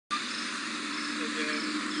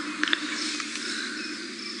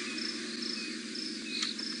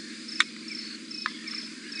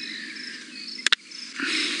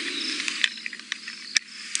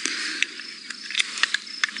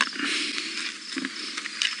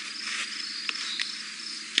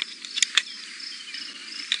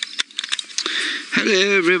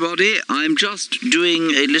Hello everybody, I'm just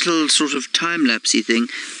doing a little sort of time-lapsey thing.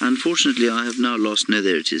 Unfortunately I have now lost, no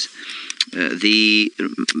there it is, the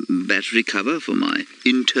battery cover for my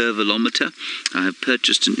intervalometer. I have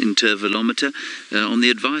purchased an intervalometer on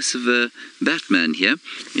the advice of Batman here.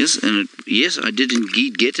 Yes, and yes, I did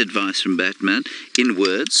indeed get advice from Batman in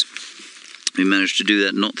words. We managed to do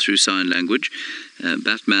that not through sign language.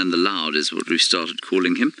 Batman the Loud is what we started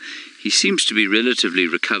calling him. He seems to be relatively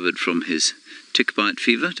recovered from his tick bite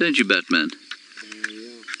fever, don't you, Batman?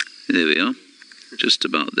 Yeah. There we are, just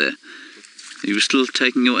about there. Are you still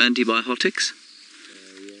taking your antibiotics?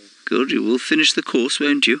 Yeah. Good, you will finish the course,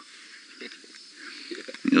 won't you?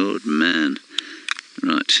 Good man.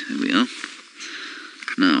 Right, here we are.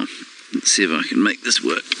 Now, let's see if I can make this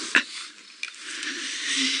work.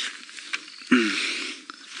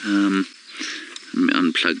 Let me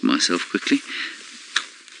unplug myself quickly.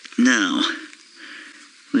 Now,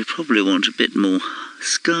 we probably want a bit more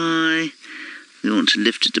sky. We want to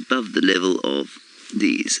lift it above the level of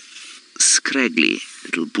these scraggly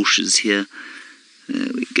little bushes here.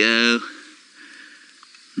 There we go.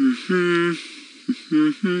 Oh,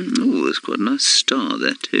 there's quite a nice star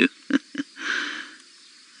there too. There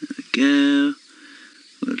we go.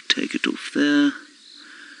 We'll take it off there.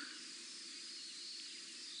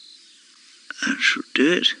 That should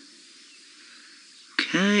do it.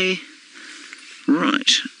 Okay.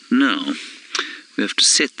 Right, now we have to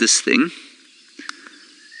set this thing.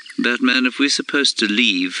 Batman, if we're supposed to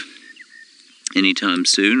leave anytime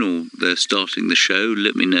soon, or they're starting the show,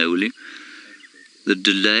 let me know, will you? The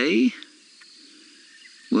delay?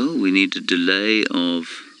 Well, we need a delay of...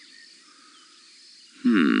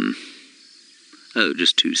 Oh,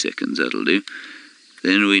 just 2 seconds, that'll do.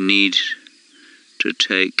 Then we need to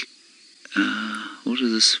take... what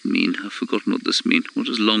does this mean? I've forgotten what this means. What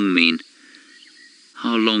does long mean?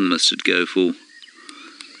 How long must it go for?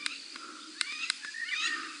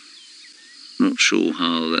 Not sure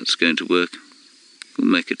how that's going to work. We'll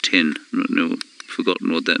make it 10. No, forgotten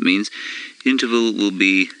what that means. Interval will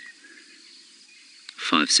be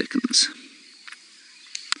 5 seconds.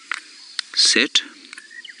 Set.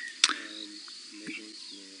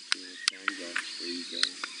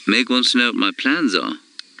 Meg wants to know what my plans are.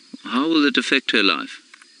 How will it affect her life?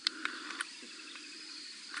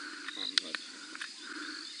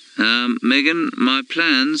 Megan, my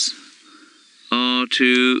plans are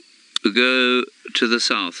to go to the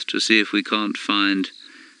south to see if we can't find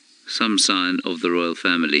some sign of the royal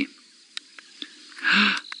family.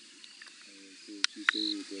 Ah,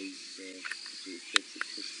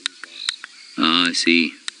 I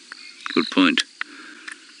see. Good point.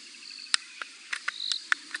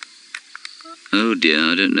 Oh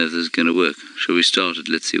dear, I don't know if this is going to work. Shall we start it?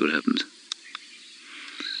 Let's see what happens.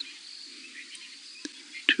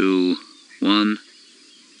 2, 1,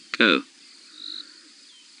 go.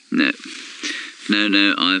 No,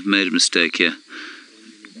 I've made a mistake here.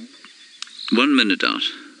 1 minute out.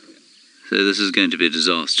 So this is going to be a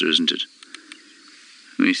disaster, isn't it?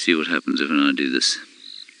 Let me see what happens if I do this.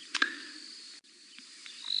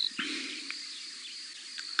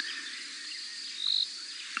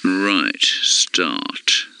 Right,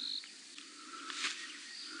 start.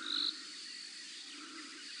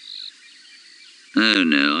 Oh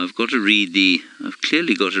no, I've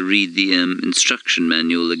clearly got to read the instruction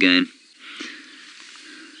manual again.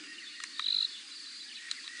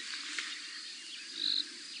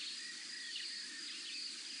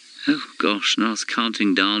 Oh gosh, now it's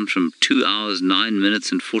counting down from 2 hours, 9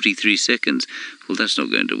 minutes and 43 seconds. Well, that's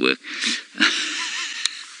not going to work.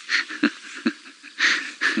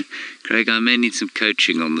 Craig, I may need some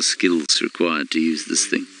coaching on the skills required to use this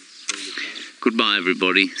thing. Goodbye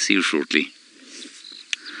everybody, see you shortly.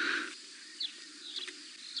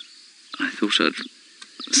 I thought I'd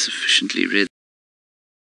sufficiently read